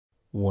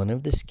One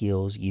of the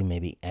skills you may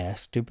be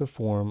asked to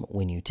perform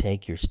when you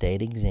take your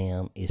state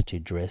exam is to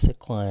dress a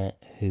client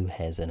who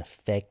has an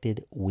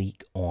affected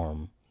weak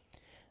arm.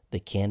 The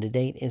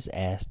candidate is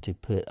asked to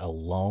put a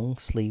long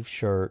sleeve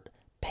shirt,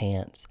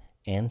 pants,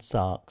 and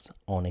socks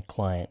on a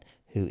client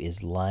who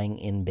is lying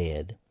in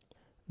bed.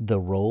 The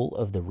role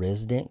of the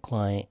resident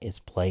client is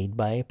played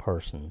by a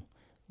person.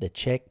 The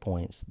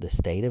checkpoints the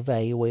state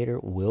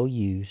evaluator will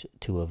use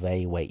to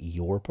evaluate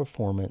your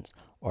performance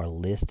are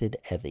listed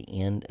at the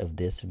end of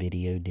this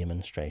video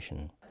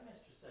demonstration.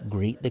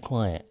 Greet the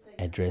client,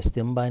 address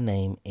them by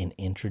name, and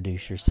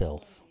introduce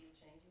yourself.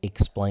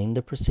 Explain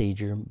the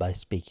procedure by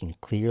speaking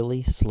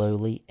clearly,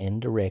 slowly,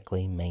 and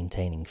directly,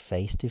 maintaining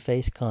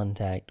face-to-face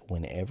contact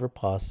whenever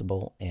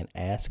possible, and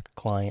ask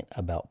client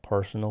about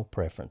personal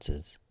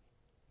preferences.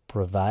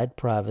 Provide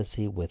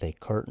privacy with a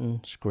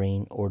curtain,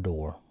 screen, or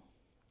door.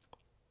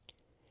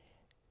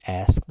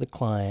 Ask the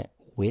client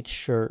which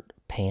shirt,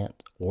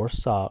 pant, or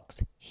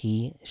socks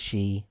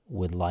he/she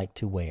would like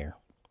to wear.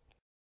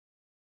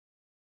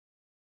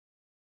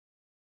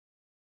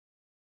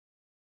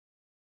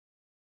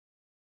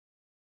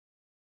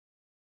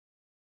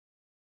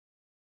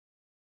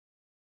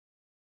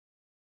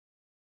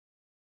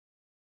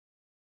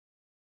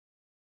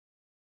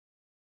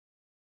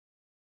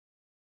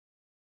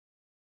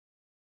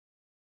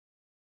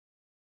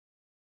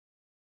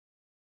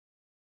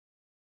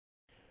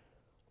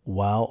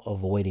 While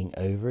avoiding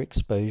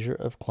overexposure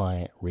of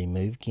client,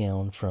 remove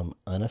gown from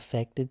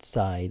unaffected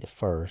side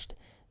first,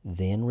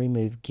 then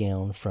remove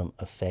gown from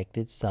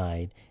affected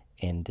side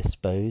and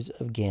dispose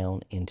of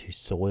gown into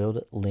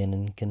soiled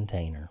linen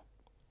container.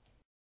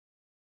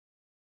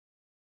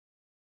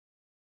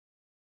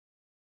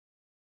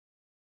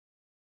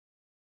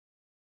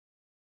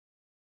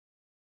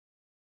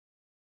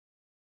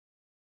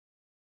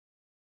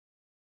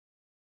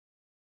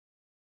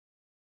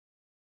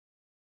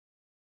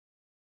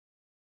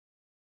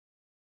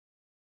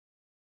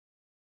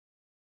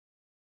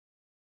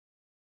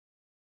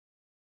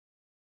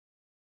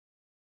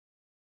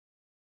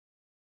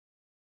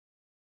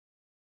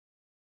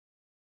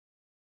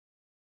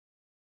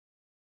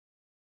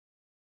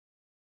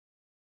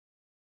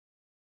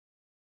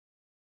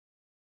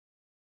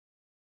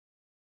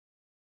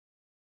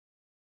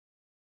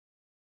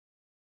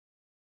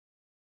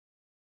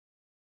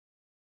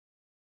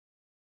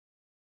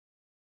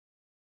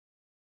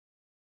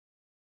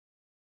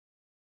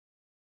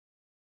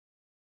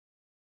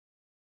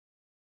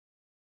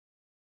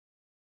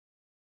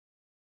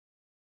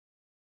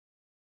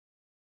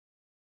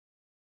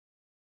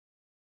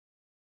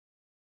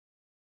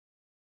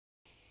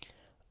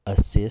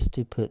 Assist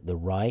to put the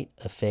right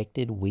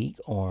affected weak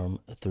arm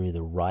through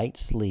the right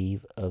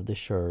sleeve of the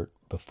shirt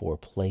before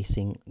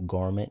placing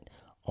garment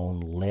on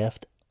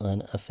left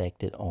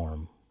unaffected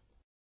arm.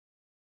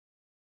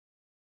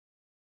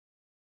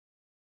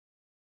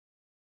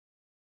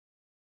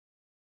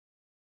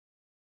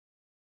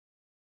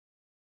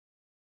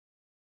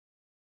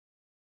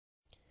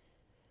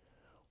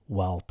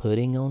 While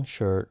putting on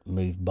shirt,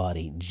 move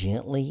body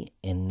gently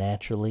and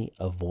naturally,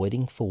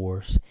 avoiding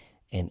force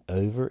and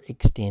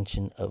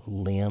overextension of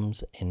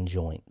limbs and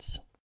joints.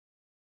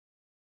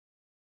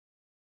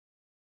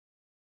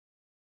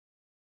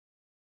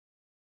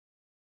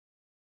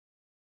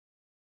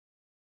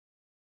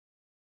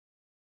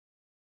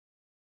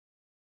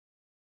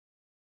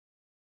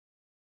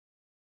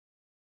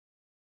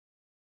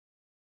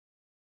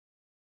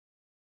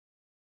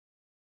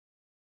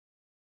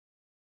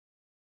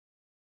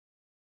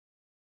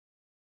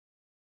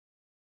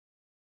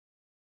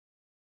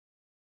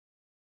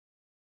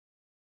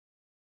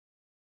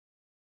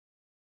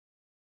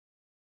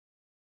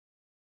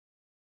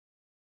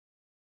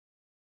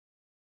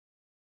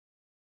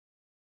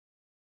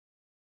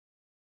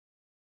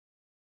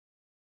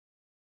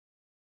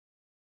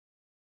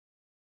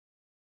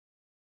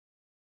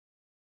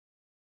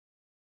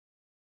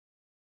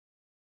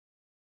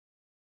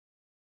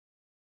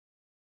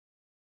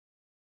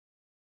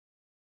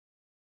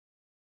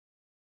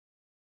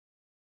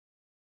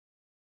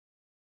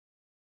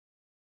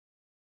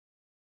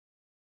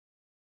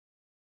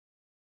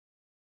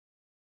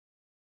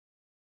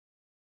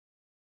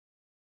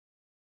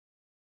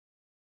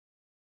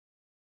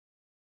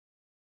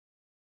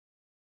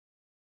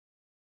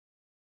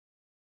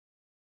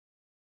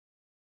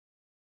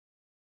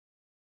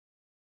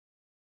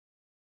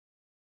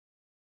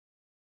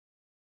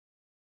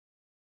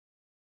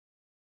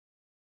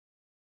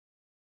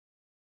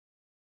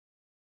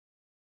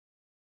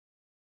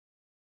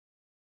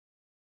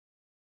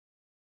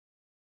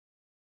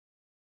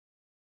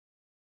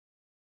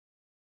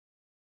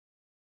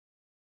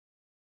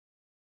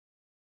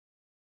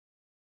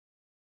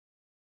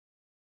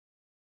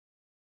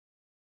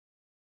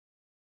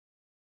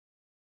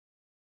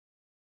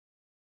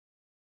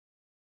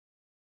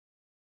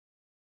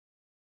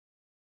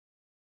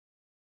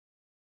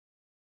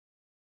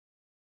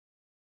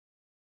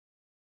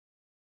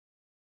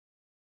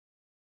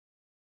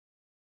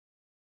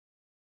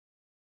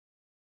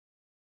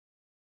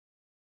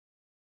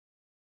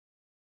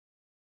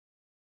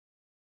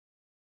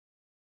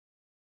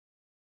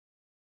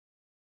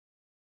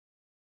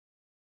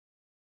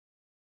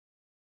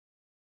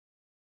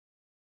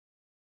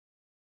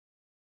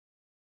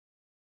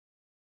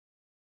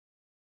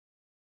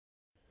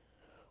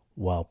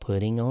 While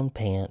putting on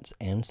pants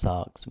and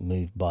socks,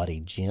 move body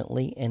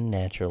gently and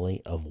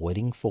naturally,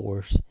 avoiding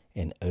force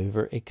and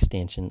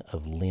overextension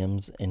of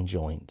limbs and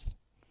joints.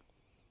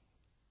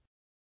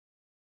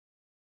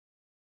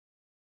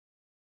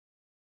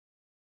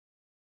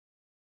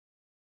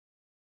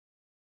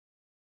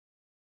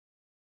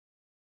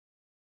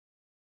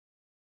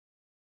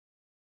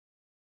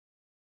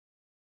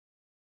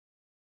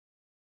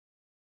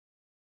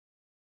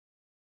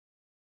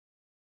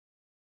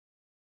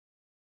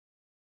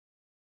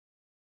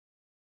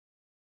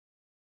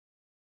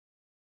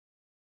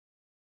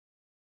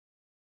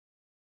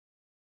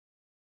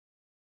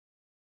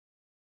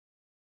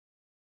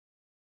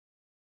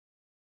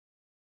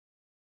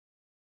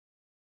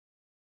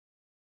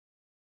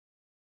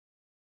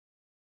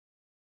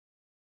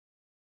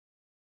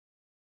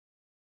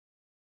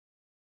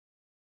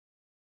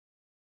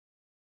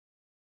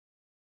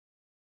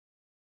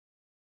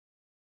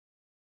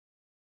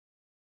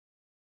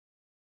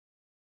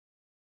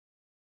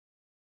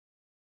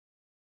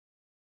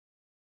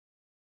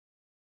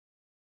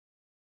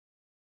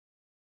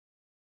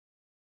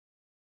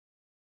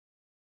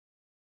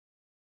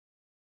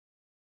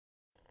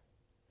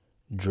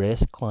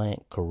 Dress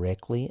client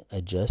correctly,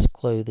 adjust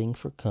clothing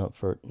for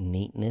comfort,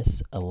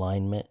 neatness,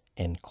 alignment,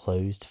 and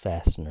closed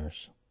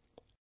fasteners.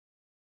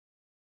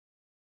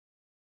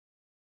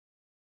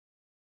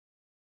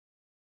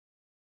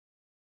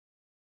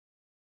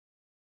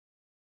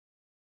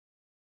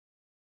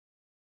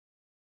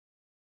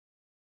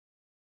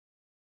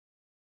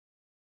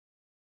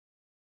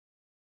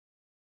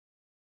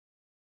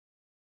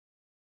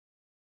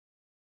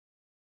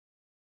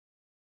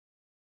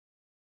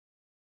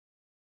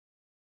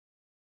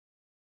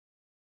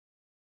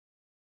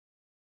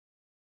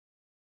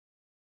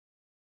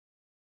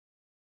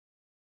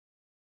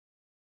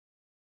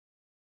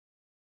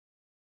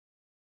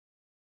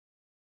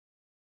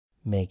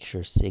 Make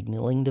sure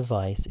signaling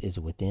device is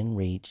within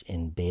reach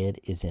and bed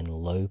is in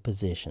low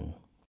position.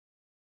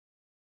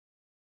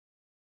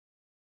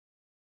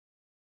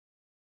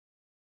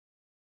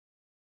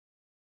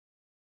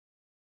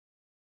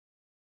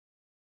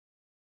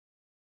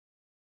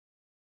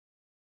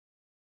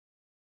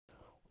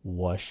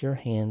 Wash your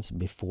hands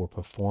before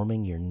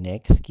performing your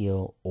next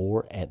skill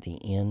or at the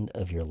end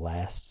of your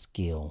last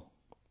skill.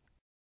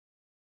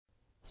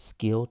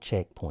 Skill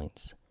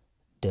checkpoints.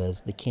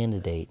 Does the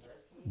candidate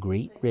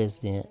greet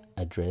resident,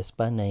 address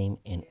by name,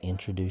 and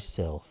introduce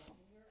self?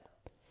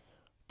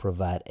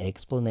 Provide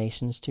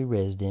explanations to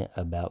resident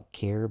about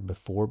care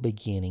before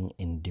beginning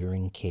and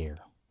during care.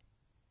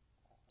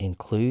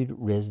 Include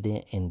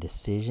resident in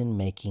decision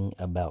making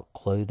about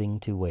clothing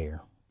to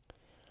wear.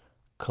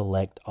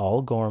 Collect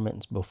all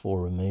garments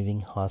before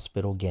removing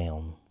hospital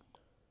gown.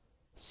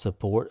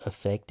 Support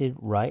affected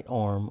right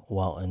arm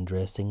while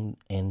undressing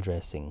and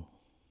dressing.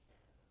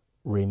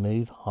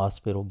 Remove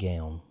hospital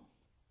gown.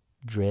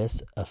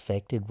 Dress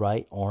affected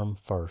right arm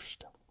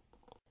first.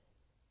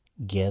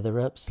 Gather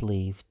up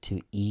sleeve to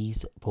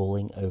ease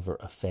pulling over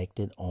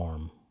affected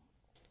arm.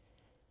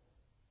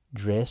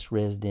 Dress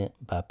resident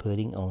by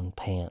putting on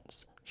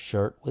pants,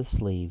 shirt with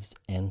sleeves,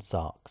 and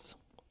socks.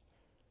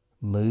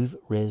 Move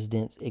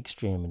resident's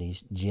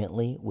extremities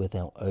gently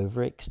without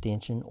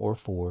overextension or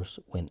force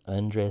when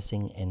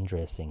undressing and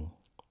dressing.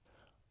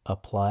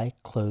 Apply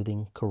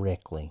clothing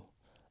correctly.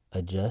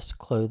 Adjust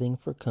clothing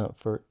for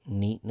comfort,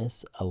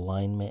 neatness,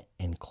 alignment,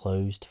 and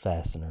closed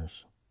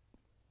fasteners.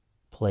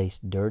 Place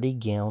dirty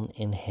gown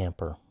in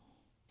hamper.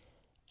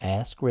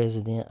 Ask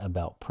resident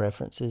about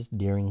preferences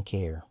during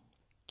care.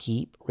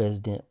 Keep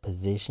resident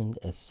positioned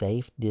a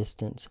safe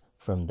distance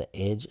from the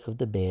edge of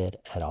the bed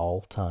at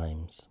all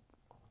times.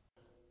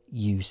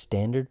 Use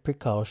standard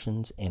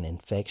precautions and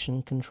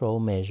infection control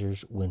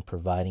measures when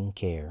providing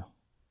care.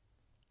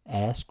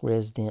 Ask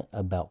resident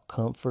about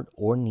comfort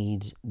or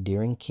needs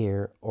during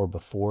care or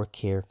before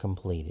care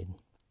completed.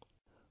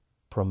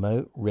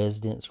 Promote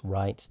residents'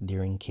 rights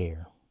during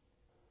care.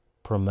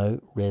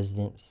 Promote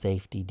resident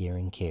safety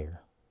during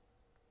care.